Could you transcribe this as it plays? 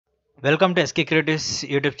Welcome to SK creatives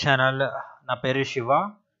YouTube channel. నా పేరు Shiva.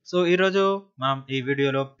 So ఈరోజు మనం ఈ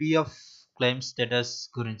వీడియోలో పిఎఫ్ క్లెయిమ్ స్టేటస్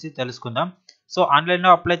గురించి తెలుసుకుందాం. సో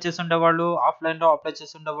ఆన్లైన్లో అప్లై చేసి ఉండేవాళ్ళు, ఆఫ్లైన్లో అప్లై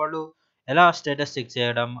చేసి ఉండేవాళ్ళు ఎలా స్టేటస్ చెక్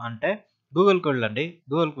చేయడం అంటే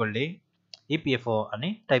గూగుల్కి వెళ్ళి ఈపీఎఫ్ఓ అని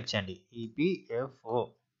టైప్ చేయండి. EPFO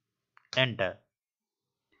enter.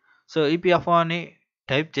 సో ఈపీఎఫ్ఓ అని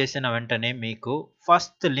టైప్ చేసిన వెంటనే మీకు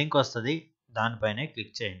ఫస్ట్ లింక్ వస్తుంది, దానిపైనే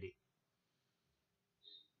క్లిక్ చేయండి.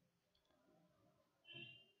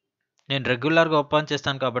 నేను రెగ్యులర్గా ఓపెన్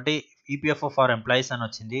చేస్తాను కాబట్టి ఈపీఎఫ్ఓ ఫర్ ఎంప్లాయీస్ అని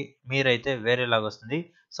వచ్చింది, మీరైతే వేరేలాగా వస్తుంది.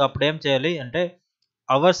 సో అప్పుడు ఏం చేయాలి అంటే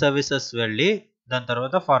అవర్ సర్వీసెస్ వెళ్ళి దాని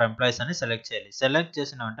తర్వాత ఫర్ ఎంప్లాయీస్ అని సెలెక్ట్ చేయాలి. సెలెక్ట్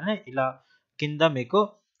చేసిన వెంటనే ఇలా కింద మీకు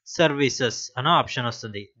సర్వీసెస్ అనే ఆప్షన్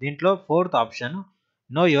వస్తుంది. దీంట్లో fourth option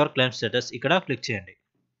no your claim status, ఇక్కడ క్లిక్ చేయండి.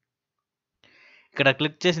 ఇక్కడ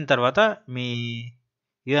క్లిక్ చేసిన తర్వాత మీ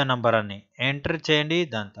యూఆర్ నంబర్ అని ఎంటర్ చేయండి.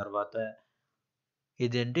 దాని తర్వాత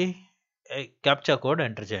ఇదేంటి క్యాప్చా కోడ్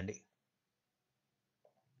ఎంటర్ చేయండి.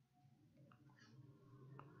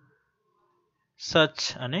 సర్చ్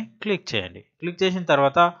అని క్లిక్ చేయండి. క్లిక్ చేసిన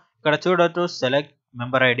తర్వాత ఇక్కడ చూడొచ్చు సెలెక్ట్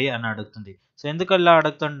మెంబర్ ఐడి అని అడుగుతుంది. సో ఎందుకు ఇలా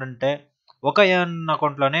అడుగుతుందంటే ఒక ఏఎన్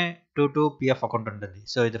అకౌంట్లోనే టూ పిఎఫ్ అకౌంట్ ఉంటుంది.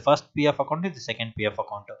 సో ఇది ఫస్ట్ పిఎఫ్ అకౌంట్, ఇది second PF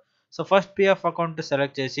account. So first PF account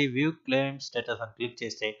select చేసి వ్యూ క్లెయిమ్ స్టేటస్ అని క్లిక్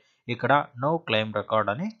చేస్తే ఇక్కడ నో క్లెయిమ్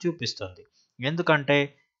రికార్డ్ అని చూపిస్తుంది. ఎందుకంటే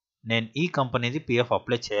నేను ఈ కంపెనీది పిఎఫ్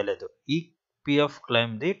అప్లై చేయలేదు, ఈ పిఎఫ్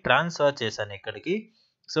క్లెయిమ్ది ట్రాన్స్ఫర్ చేశాను ఇక్కడికి.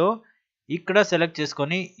 సో ఇక్కడ సెలెక్ట్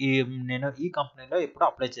చేసుకొని నేను ఈ కంపెనీలో ఇప్పుడు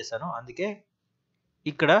అప్లై చేశాను, అందుకే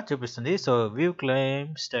ఇక్కడ చూపిస్తుంది. సో వ్యూ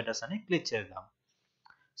క్లెయిమ్ స్టేటస్ అని క్లిక్ చేద్దాం.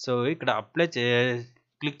 సో ఇక్కడ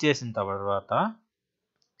క్లిక్ చేసిన తర్వాత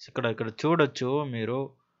ఇక్కడ చూడొచ్చు మీరు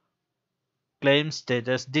క్లెయిమ్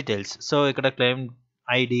స్టేటస్ డీటెయిల్స్. సో ఇక్కడ క్లెయిమ్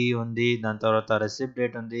ఐడి ఉంది, దాని తర్వాత రెసిప్ట్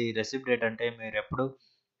డేట్ ఉంది. రెసిప్ట్ డేట్ అంటే మీరు ఎప్పుడు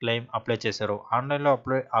క్లెయిమ్ అప్లై చేశారు, ఆన్లైన్లో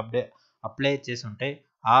అప్లై చేసి ఉంటే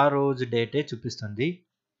ఆ రోజు డేటే చూపిస్తుంది,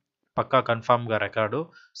 పక్కా కన్ఫామ్గా రికార్డు.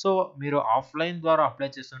 సో మీరు ఆఫ్లైన్ ద్వారా అప్లై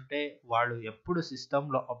చేస్తుంటే వాళ్ళు ఎప్పుడు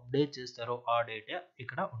సిస్టంలో అప్డేట్ చేస్తారో ఆ డేటే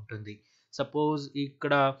ఇక్కడ ఉంటుంది. సపోజ్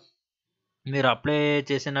ఇక్కడ మీరు అప్లై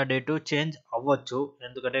చేసిన డేటు చేంజ్ అవ్వచ్చు,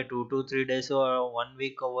 ఎందుకంటే 2 to 3 days 1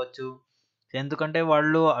 week అవ్వచ్చు. ఎందుకంటే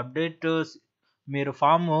వాళ్ళు అప్డేట్ మీరు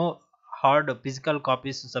form hard physical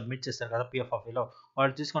copies submit చేస్తారు కదా పిఎఫ్ ఆఫీలో,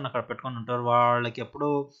 వాళ్ళు తీసుకొని అక్కడ పెట్టుకొని ఉంటారు. వాళ్ళకి ఎప్పుడు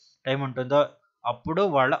టైం ఉంటుందో అప్పుడు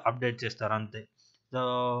వాళ్ళు అప్డేట్ చేస్తారు అంతే. సో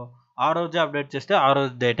ఆ రోజు అప్డేట్ చేస్తే ఆ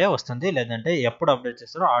రోజు డేటే వస్తుంది, లేదంటే ఎప్పుడు అప్డేట్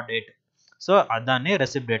చేస్తారో ఆ డేట్. సో దాన్ని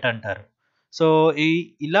రెసిప్ట్ డేట్ అంటారు. సో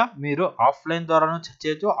ఇలా మీరు ఆఫ్లైన్ ద్వారాను చెక్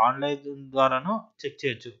చేయొచ్చు, ఆన్లైన్ ద్వారాను చెక్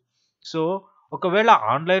చేయొచ్చు. సో ఒకవేళ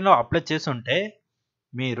ఆన్లైన్లో అప్లై చేసి ఉంటే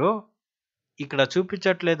మీరు ఇక్కడ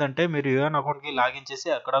చూపించట్లేదంటే మీరు యూఎన్ అకౌంట్కి లాగిన్ చేసి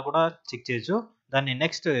అక్కడ కూడా చెక్ చేయొచ్చు. దాన్ని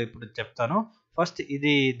నెక్స్ట్ ఇప్పుడు చెప్తాను. ఫస్ట్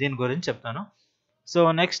దీని గురించి చెప్తాను. సో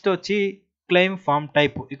నెక్స్ట్ వచ్చి క్లెయిమ్ ఫామ్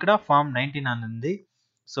టైప్, ఇక్కడ ఫామ్ 19 అని ఉంది.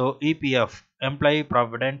 So EPF employee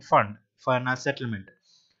provident fund finance settlement.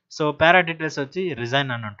 So పారా డీటెయిల్స్ వచ్చి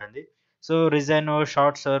రిజైన్ అని ఉంటుంది. So resign,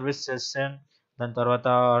 short service session, దాని తర్వాత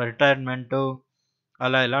రిటైర్మెంట్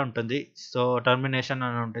అలా ఇలా ఉంటుంది. సో టర్మినేషన్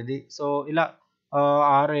అని ఉంటుంది. సో ఇలా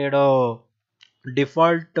 6-7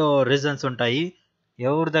 డిఫాల్ట్ రీజన్స్ ఉంటాయి.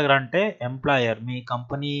 ఎవరి దగ్గర అంటే ఎంప్లాయర్ మీ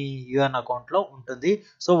కంపెనీ యూఎన్ అకౌంట్లో ఉంటుంది.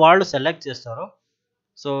 సో వాళ్ళు సెలెక్ట్ చేస్తారు.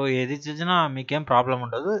 సో ఏది చేసినా మీకేం ప్రాబ్లం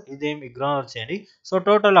ఉండదు, ఇదేం ఇగ్నోర్ చేయండి. So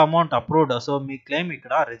total amount approved. So మీ క్లెయిమ్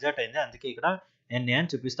ఇక్కడ రిజెక్ట్ అయింది, అందుకే ఇక్కడ ఎన్ని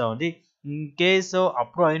అని చూపిస్తూ ఉంది. ఇన్ కేసు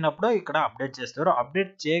అప్రూవ్ అయినప్పుడు ఇక్కడ అప్డేట్ చేస్తారు.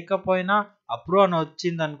 అప్డేట్ చేయకపోయినా అప్రూవ్ అని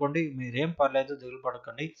వచ్చింది అనుకోండి, మీరేం పర్లేదు, దిగులు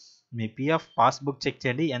పడకండి. మీ పిఎఫ్ పాస్బుక్ చెక్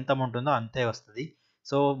చేయండి, ఎంత అమౌంట్ ఉందో అంతే వస్తుంది.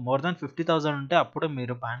 సో మోర్ దాన్ 50,000 ఉంటే అప్పుడు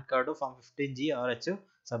మీరు pan card form 15G or H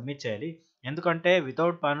submit చేయాలి. ఎందుకంటే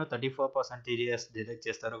వితౌట్ పాన్ 34% టీడీఎస్ డిడక్ట్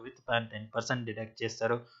చేస్తారు, విత్ పాన్ 10% డిడక్ట్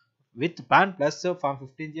చేస్తారు. With pan plus form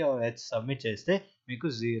 15G or H submit చేస్తే మీకు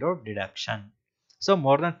 0 డిడక్షన్. సో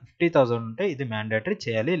మోర్ దాన్ 50,000 ఉంటే ఇది మ్యాండేటరీ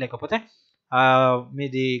చేయాలి, లేకపోతే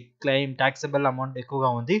మీది క్లెయిమ్ ట్యాక్సబుల్ అమౌంట్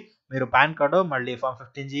ఎక్కువగా ఉంది, మీరు పాన్ కార్డు మళ్ళీ ఫామ్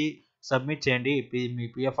 15G సబ్మిట్ చేయండి మీ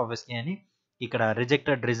పిఎఫ్ ఆఫీస్కి అని ఇక్కడ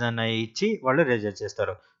రిజెక్టెడ్ రీజన్ ఇచ్చి వాళ్ళు రిజెక్ట్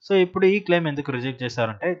చేస్తారు. సో ఇప్పుడు ఈ క్లెయిమ్ ఎందుకు రిజెక్ట్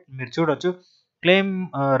చేస్తారంటే మీరు చూడొచ్చు క్లెయిమ్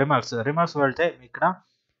రిమార్క్స్ వెళ్తే ఇక్కడ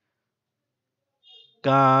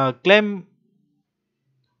క్లెయిమ్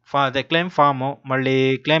ఫామ్, మళ్ళీ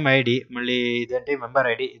క్లెయిమ్ ఐడి, మళ్ళీ ఇదేంటి మెంబర్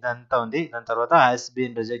ఐడి, ఇదంతా ఉంది. దాని తర్వాత has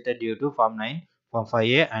been rejected due to form 9, form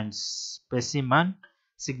 5A and specimen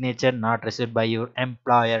signature not received by your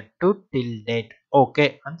employer to till date. Okay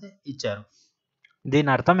అంతే ఇచ్చారు. దీని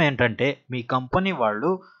అర్థం ఏంటంటే మీ కంపెనీ వాళ్ళు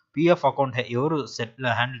పిఎఫ్ అకౌంట్ ఎవరు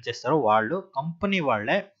హ్యాండిల్ చేస్తారో వాళ్ళు కంపెనీ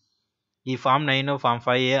వాళ్ళే ఈ form 9, form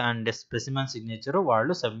 5A and specimen signature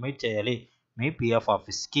వాళ్ళు సబ్మిట్ చేయాలి మీ పిఎఫ్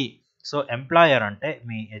ఆఫీస్కి. సో ఎంప్లాయర్ అంటే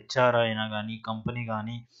మీ హెచ్ఆర్ అయినా కానీ కంపెనీ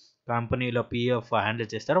కానీ కంపెనీలో పిఎఫ్ హ్యాండిల్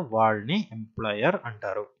చేస్తారో వాళ్ళని ఎంప్లాయర్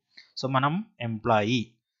అంటారు. సో మనం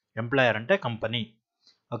ఎంప్లాయర్ అంటే కంపెనీ.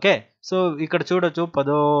 ఓకే. సో ఇక్కడ చూడొచ్చు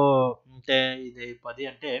అంటే ఇది 10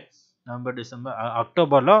 అంటే నవంబర్, డిసెంబర్,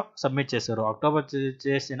 అక్టోబర్‌లో సబ్మిట్ చేశారు. అక్టోబర్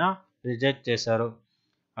చేసిన రిజెక్ట్ చేశారు.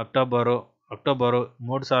 అక్టోబరు,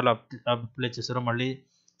 3 సార్లు అప్లై చేశారు. మళ్ళీ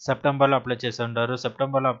సెప్టెంబర్‌లో అప్లై చేసుంటారు.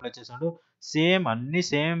 సెప్టెంబర్‌లో అప్లై చేసుండు. అన్నీ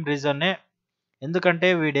సేమ్ రీజనే. ఎందుకంటే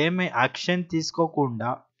వీడేమి యాక్షన్ తీసుకోకుండా,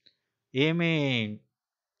 ఏమి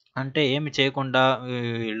ఏమి చేయకుండా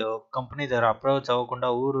వీళ్ళు కంపెనీ దగ్గర అప్రోచ్ అవ్వకుండా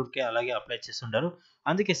ఊరికే అలాగే అప్లై చేస్తుంటారు.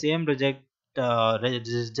 అందుకే సేమ్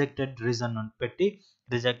రిజెక్టెడ్ రీజన్ పెట్టి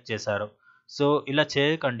రిజెక్ట్ చేశారు. సో ఇలా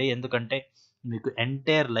చేయకండి. ఎందుకంటే మీకు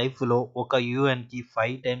ఎంటైర్ లైఫ్‌లో ఒక యూఎన్‌కి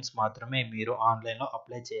 5 టైమ్స్ మాత్రమే మీరు ఆన్‌లైన్‌లో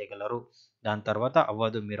అప్లై చేయగలరు. దాని తర్వాత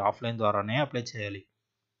అవ్వదు. మీరు ఆఫ్‌లైన్ ద్వారానే అప్లై చేయాలి.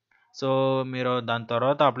 సో మీరు దాని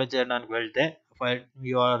తర్వాత అప్లై చేయడానికి వెళ్తే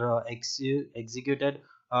యూ ఆర్ ఎగ్జిక్యూటెడ్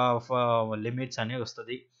లిమిట్స్ అని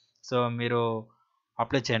వస్తుంది. సో మీరు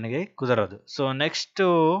అప్లై చేయడానికి కుదరదు. సో నెక్స్ట్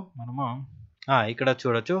మనము ఇక్కడ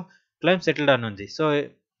చూడొచ్చు క్లెయిమ్ సెటిల్డ్ అని ఉంది. సో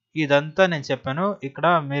ఇదంతా నేను చెప్పాను. ఇక్కడ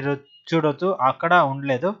మీరు చూడొచ్చు, అక్కడ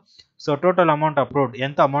ఉండలేదు. సో టోటల్ అమౌంట్ అప్రూవ్డ్,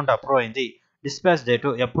 ఎంత అమౌంట్ అప్రూవ్ అయింది, డిస్పాచ్ డేటు,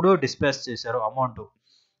 ఎప్పుడు డిస్పాచ్ చేశారు అమౌంట్,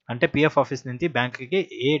 అంటే పిఎఫ్ ఆఫీస్ నుంచి బ్యాంక్కి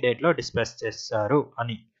ఏ డేట్లో డిస్పాచ్ చేశారు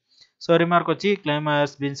అని. సో రిమార్క్ వచ్చి claim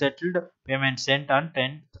has been settled, payment cent on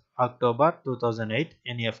 10th October 2008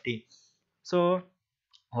 NEFT. So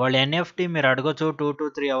వాళ్ళు ఎన్ఈఎఫ్టీ మీరు అడగొచ్చు, 2 to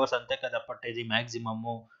 3 hours అంతే కదా పట్టేది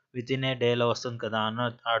మ్యాక్సిమము, విత్ ఇన్ ఏ డేలో వస్తుంది కదా అన్న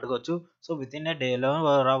అడగొచ్చు. సో విత్ ఇన్ ఏ డేలో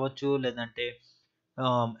రావచ్చు, లేదంటే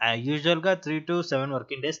యూజువల్గా 3 to 7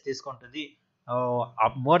 వర్కింగ్ డేస్ తీసుకుంటుంది.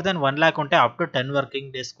 మోర్ దెన్ 1 lakh ఉంటే అప్ టు 10 వర్కింగ్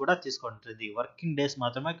డేస్ కూడా తీసుకుంటుంది. వర్కింగ్ డేస్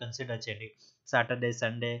మాత్రమే కన్సిడర్ చేయండి. Saturday,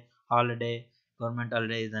 Sunday, holiday, government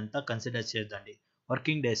holiday ఇదంతా కన్సిడర్ చేయొద్దండి,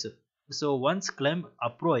 working days. So once claim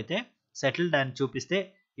approve అయితే సెటిల్డ్ అని చూపిస్తే,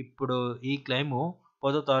 ఇప్పుడు ఈ క్లెయిమ్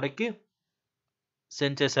 10వ తారీఖుకి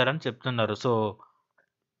సెండ్ చేశారని చెప్తున్నారు. సో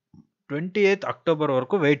 28th October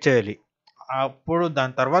వరకు వెయిట్ చేయాలి. అప్పుడు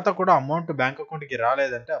దాని తర్వాత కూడా అమౌంట్ బ్యాంక్ అకౌంట్‌కి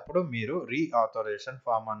రాలేదంటే అప్పుడు మీరు రీఆథరైజేషన్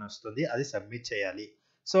ఫామ్ అని వస్తుంది. అది సబ్మిట్ చేయాలి.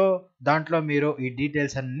 సో దాంట్లో మీరు ఈ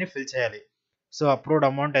డీటెయిల్స్ అన్నీ ఫిల్ చేయాలి. సో అప్రూవ్డ్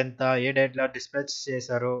అమౌంట్ ఎంత, ఏ డేట్‌లో డిస్పాచ్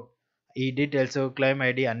చేశారు, ఈ డీటెయిల్స్, క్లెయిమ్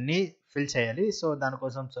ఐడి అన్నీ ఫిల్ చేయాలి. సో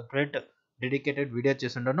దానికోసం సెపరేట్ డెడికేటెడ్ వీడియో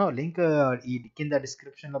చేసుంటాను. లింక్ ఈ కింద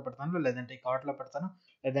డిస్క్రిప్షన్‌లో పెడతాను, లేదంటే కార్డ్‌లో పెడతాను,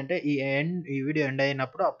 లేదంటే ఈ వీడియో ఎండ్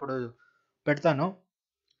అయినప్పుడు అప్పుడు పెడతాను.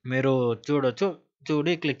 మీరు చూడొచ్చు.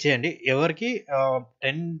 చూడి క్లిక్ చేయండి. ఎవరికి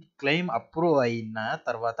 10 క్లెయిమ్ అప్రూవ్ అయిన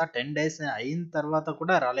తర్వాత 10 డేస్ అయిన తర్వాత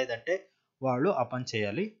కూడా రాలేదంటే వాళ్ళు ఆ పని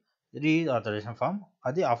చేయాలి. రీఆథరైజేషన్ ఫామ్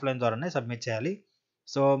అది ఆఫ్‌లైన్ ద్వారానే సబ్మిట్ చేయాలి.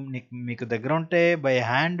 సో మీకు దగ్గర ఉంటే బై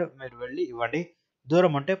హ్యాండ్ మీరు వెళ్ళి ఇవ్వండి.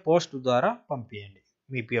 దూరం ఉంటే పోస్ట్ ద్వారా పంపియండి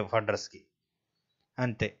మీ పిఎఫ్ అడ్రస్‌కి.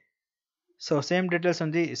 అంతే. సో సేమ్ డీటెయిల్స్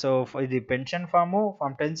ఉంది. సో ఇది పెన్షన్ ఫాము,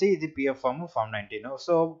 ఫామ్ 10C, ఇది PF form, form 19.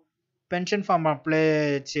 So pension form apply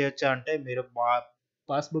చేయొచ్చా అంటే మీరు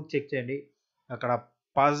పాస్‌బుక్ చెక్ చేయండి. అక్కడ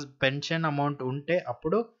పెన్షన్ అమౌంట్ ఉంటే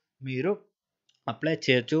అప్పుడు మీరు అప్లై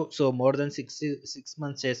చేయొచ్చు. సో మోర్ దెన్ 6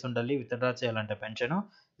 మంత్స్ చేసి ఉండాలి విత్‌డ్రా చేయాలంటే పెన్షను.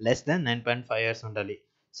 లెస్ దెన్ 9.5 ఇయర్స్ ఉండాలి.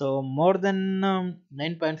 సో మోర్ దెన్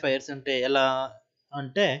 9.5 ఇయర్స్ ఉంటే ఎలా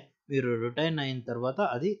అంటే, మీరు రిటైర్న్ అయిన తర్వాత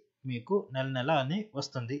అది మీకు నెల అని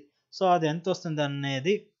వస్తుంది. సో అది ఎంత వస్తుంది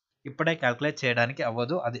అనేది ఇప్పుడే క్యాలిక్యులేట్ చేయడానికి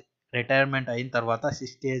అవ్వదు. అది రిటైర్మెంట్ అయిన తర్వాత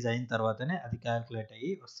 60 ఏజ్ అయిన తర్వాతనే అది క్యాలిక్యులేట్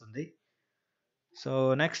అయ్యి వస్తుంది. సో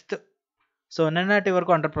నెక్స్ట్, సో నిన్నటి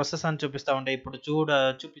వరకు అండర్ ప్రాసెస్ అని చూపిస్తా ఉంటే ఇప్పుడు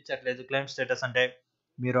చూపించట్లేదు క్లెయిమ్ స్టేటస్. అంటే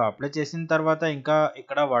మీరు అప్లై చేసిన తర్వాత ఇంకా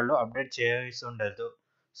ఇక్కడ వాళ్ళు అప్డేట్ చేసి ఉండదు.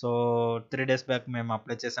 సో 3 days బ్యాక్ మేము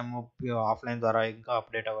అప్లై చేసాము ఆఫ్లైన్ ద్వారా, ఇంకా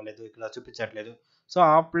అప్డేట్ అవ్వలేదు, ఇక్కడ చూపించట్లేదు. సో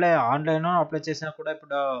ఆన్లైన్ అప్లై చేసినా కూడా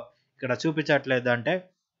ఇప్పుడు ఇక్కడ చూపించట్లేదు అంటే,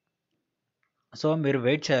 సో మీరు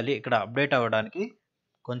వెయిట్ చేయాలి. ఇక్కడ అప్డేట్ అవ్వడానికి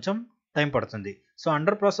కొంచెం టైం పడుతుంది. సో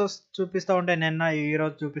అండర్ ప్రాసెస్ చూపిస్తూ ఉంటే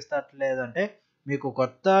ఈరోజు చూపిస్తట్లేదంటే మీకు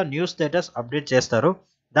కొత్త న్యూ స్టేటస్ అప్డేట్ చేస్తారు.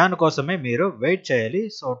 దానికోసమే మీరు వెయిట్ చేయాలి.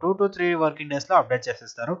 సో 2 to 3 వర్కింగ్ డేస్లో అప్డేట్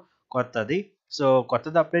చేసేస్తారు కొత్తది. సో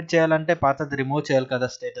కొత్తది అప్డేట్ చేయాలంటే పాతది రిమూవ్ చేయాలి కదా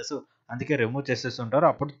స్టేటస్, అందుకే రిమూవ్ చేసేస్తుంటారు,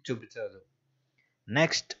 అప్పుడు చూపించదు.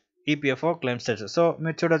 Next EPFO claim status. So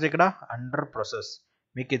మీరు చూడొచ్చు ఇక్కడ అండర్ ప్రాసెస్,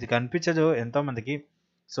 మీకు ఇది కనిపించదు ఎంతోమందికి.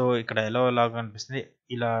 సో ఇక్కడ ఎలాగా కనిపిస్తుంది,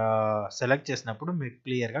 ఇలా సెలెక్ట్ చేసినప్పుడు మీకు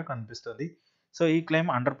క్లియర్గా కనిపిస్తుంది. సో ఈ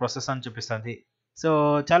క్లెయిమ్ అండర్ ప్రాసెస్ అని చూపిస్తుంది. సో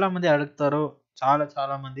చాలామంది అడుగుతారు,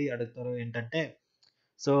 చాలామంది అడుగుతారు ఏంటంటే,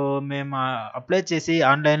 సో మేము అప్లై చేసి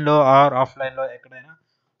ఆన్లైన్లో ఆర్ ఆఫ్లైన్లో ఎక్కడైనా,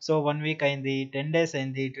 సో 1 week అయింది, 10 days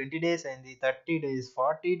అయింది, 20 days అయింది, 30 days,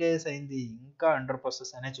 40 days అయింది, ఇంకా అండర్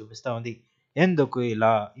ప్రాసెస్ అనే చూపిస్తూ ఉంది. ఎందుకు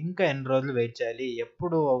ఇలా, ఇంకా ఎన్ని రోజులు వెయిట్ చేయాలి,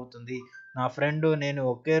 ఎప్పుడు అవుతుంది, నా ఫ్రెండ్ నేను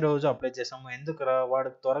ఒకే రోజు అప్లై చేసాము, ఎందుకురా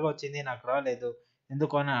వాడికి త్వరగా వచ్చింది నాకు రాలేదు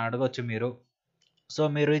ఎందుకు అని అడగొచ్చు మీరు. సో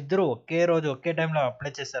మీరు ఇద్దరు ఒకే రోజు ఒకే టైంలో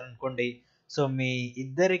అప్లై చేశారనుకోండి, సో మీ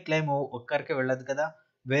ఇద్దరి క్లెయిమ్ ఒక్కరికే వెళ్ళదు కదా,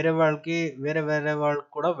 వేరే వాళ్ళకి వేరే వాళ్ళకి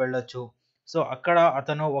కూడా వెళ్ళొచ్చు. సో అక్కడ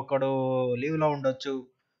అతను ఒకడు లీవ్లో ఉండొచ్చు,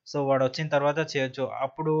 సో వాడు వచ్చిన తర్వాత చేయొచ్చు,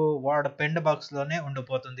 అప్పుడు వాడు పెండ్ బాక్స్లోనే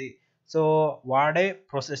ఉండిపోతుంది. సో వాడే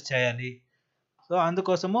ప్రాసెస్ చేయాలి. సో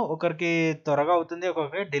అందుకోసము ఒకరికి త్వరగా అవుతుంది,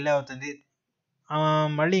 ఒక్కొక్కరికి డిలే అవుతుంది.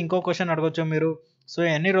 మళ్ళీ ఇంకో క్వశ్చన్ అడగొచ్చు మీరు. సో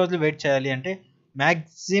ఎన్ని రోజులు వెయిట్ చేయాలి అంటే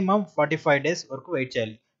మ్యాక్సిమం 45 డేస్ వరకు వెయిట్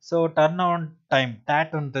చేయాలి. So turn on time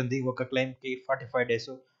taught ఉంటుంది ఒక క్లెయిమ్కి 45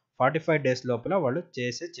 డేస్. 45 డేస్ లోపల వాళ్ళు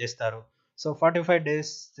చేస్తారు. సో 45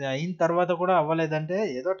 డేస్ అయిన తర్వాత కూడా అవ్వలేదంటే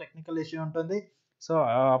ఏదో టెక్నికల్ ఇష్యూ ఉంటుంది. సో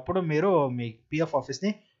అప్పుడు మీరు మీ పిఎఫ్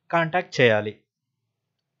ఆఫీస్ని కాంటాక్ట్ చేయాలి.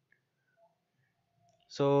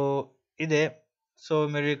 సో ఇదే. సో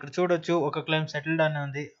మీరు ఇక్కడ చూడొచ్చు ఒక క్లెయిమ్ సెటిల్డ్ అని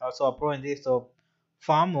ఉంది. సో అప్రూవ్ అయింది. So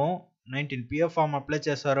form 19 PF form apply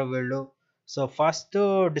చేశారు వీళ్ళు. సో 1st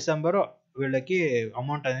డిసెంబర్ వీళ్ళకి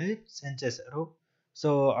అమౌంట్ అనేది సెండ్ చేశారు. సో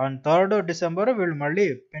ఆన్ 3rd డిసెంబర్ వీళ్ళు మళ్ళీ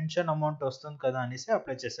పెన్షన్ అమౌంట్ వస్తుంది కదా అనేసి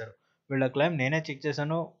అప్లై చేశారు. వీళ్ళ క్లెయిమ్ నేనే చెక్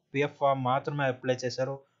చేశాను. పిఎఫ్ ఫామ్ మాత్రమే అప్లై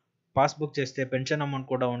చేశారు. పాస్బుక్ చేస్తే పెన్షన్ అమౌంట్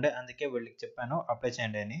కూడా ఉండే, అందుకే వీళ్ళకి చెప్పాను అప్లై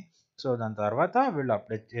చేయండి అని. సో దాని తర్వాత వీళ్ళు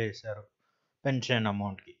అప్లై చేశారు పెన్షన్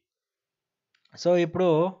అమౌంట్కి. సో ఇప్పుడు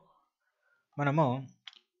మనము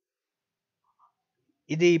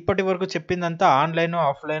ఇది ఇప్పటి వరకు చెప్పిందంతా ఆన్లైన్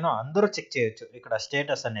ఆఫ్లైన్ అందరూ చెక్ చేయొచ్చు. ఇక్కడ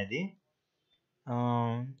స్టేటస్ అనేది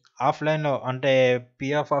ఆఫ్లైన్లో అంటే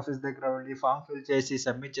పిఎఫ్ ఆఫీస్ దగ్గర వెళ్ళి ఫామ్ ఫిల్ చేసి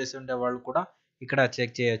సబ్మిట్ చేసి ఉండే వాళ్ళు కూడా ఇక్కడ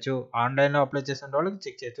చెక్ చేయొచ్చు. ఆన్లైన్లో అప్లై చేసిన వాళ్ళకి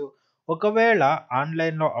చెక్ చేయొచ్చు. ఒకవేళ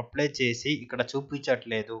ఆన్లైన్లో అప్లై చేసి ఇక్కడ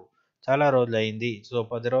చూపించట్లేదు, చాలా రోజులైంది, సో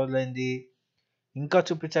 10 రోజులైంది ఇంకా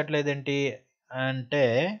చూపించట్లేదేంటి అంటే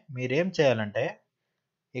మీరేం చేయాలంటే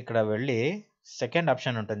ఇక్కడ వెళ్ళి సెకండ్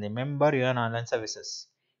ఆప్షన్ ఉంటుంది, మెంబర్ యువర్ ఆన్లైన్ సర్వీసెస్.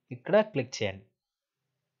 ఇక్కడ క్లిక్ చేయండి.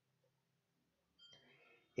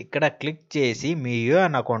 ఇక్కడ క్లిక్ చేసి మీ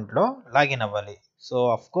యూఎన్ అకౌంట్లో లాగిన్ అవ్వాలి. సో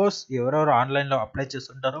అఫ్ కోర్స్ ఎవరెవరు ఆన్లైన్లో అప్లై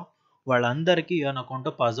చేస్తుంటారో వాళ్ళందరికీ యూఎన్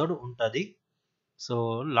అకౌంట్ పాస్వర్డ్ ఉంటుంది. సో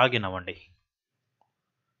లాగిన్ అవ్వండి.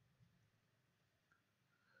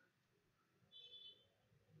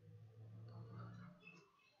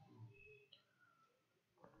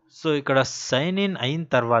 సో ఇక్కడ సైన్ ఇన్ అయిన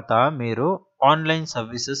తర్వాత మీరు ఆన్లైన్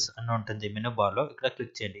సర్వీసెస్ అని ఉంటుంది మెనూ బార్లో, ఇక్కడ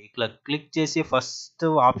క్లిక్ చేయండి. ఇక్కడ క్లిక్ చేసి ఫస్ట్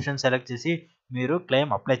ఆప్షన్ సెలెక్ట్ చేసి మీరు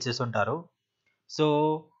క్లెయిమ్ అప్లై చేస్తుంటారు. సో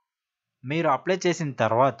మీరు అప్లై చేసిన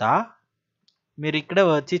తర్వాత మీరు ఇక్కడ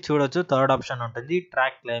వచ్చి చూడొచ్చు, థర్డ్ ఆప్షన్ ఉంటుంది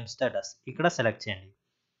ట్రాక్ క్లెయిమ్ స్టేటస్. ఇక్కడ సెలెక్ట్ చేయండి.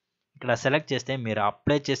 ఇక్కడ సెలెక్ట్ చేస్తే మీరు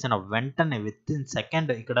అప్లై చేసిన వెంటనే విత్ ఇన్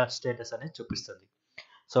సెకండ్ ఇక్కడ స్టేటస్ అనేది చూపిస్తుంది.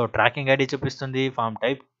 సో ట్రాకింగ్ ఐడి చూపిస్తుంది, ఫామ్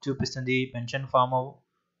టైప్ చూపిస్తుంది, పెన్షన్ ఫామ్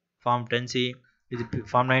 10C, ఇది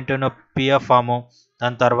ఫామ్ 19 పిఎఫ్ ఫాము,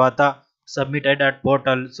 దాని తర్వాత సబ్మిటెడ్ అట్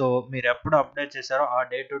పోర్టల్. సో మీరు ఎప్పుడు అప్డేట్ చేశారో ఆ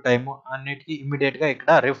డే టు టైము అన్నిటికీ ఇమ్మీడియట్గా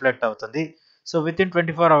ఇక్కడ రిఫ్లెక్ట్ అవుతుంది. సో విత్ ఇన్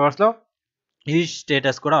 24 అవర్స్లో ఈ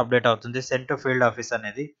స్టేటస్ కూడా అప్డేట్ అవుతుంది, సెండ్ టు ఫీల్డ్ ఆఫీస్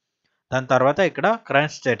అనేది. దాని తర్వాత ఇక్కడ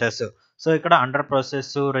కరెంట్ స్టేటస్. సో ఇక్కడ under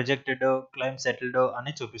process, rejected, claim settled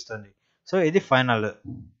అని చూపిస్తుంది. సో ఇది ఫైనల్.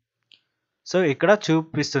 సో ఇక్కడ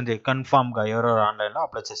చూపిస్తుంది కన్ఫామ్గా ఎవరెవరు ఆన్లైన్లో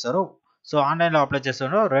అప్లై చేశారు. సో ఆన్లైన్లో అప్లై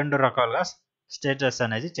చేస్తుండ్రో 2 రకాలుగా స్టేటస్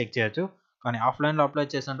అనేది చెక్ చేయొచ్చు. కానీ ఆఫ్లైన్లో అప్లై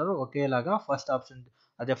చేస్తుంటారు ఒకేలాగా ఫస్ట్ ఆప్షన్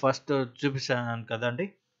అదే ఫస్ట్ చూపిస్తాను కదండి.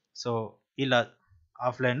 సో ఇలా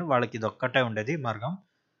ఆఫ్లైన్ వాళ్ళకి ఇది ఒక్కటే ఉండేది మార్గం,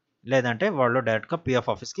 లేదంటే వాళ్ళు డైరెక్ట్గా పిఎఫ్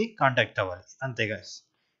ఆఫీస్కి కాంటాక్ట్ అవ్వాలి, అంతే గైస్.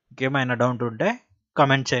 ఇంకేమైనా డౌట్ ఉంటే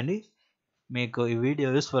కమెంట్ చేయండి. మీకు ఈ వీడియో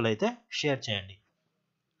యూస్ఫుల్ అయితే షేర్ చేయండి,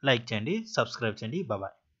 లైక్ చేయండి, సబ్స్క్రైబ్ చేయండి.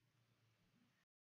 బాయ్.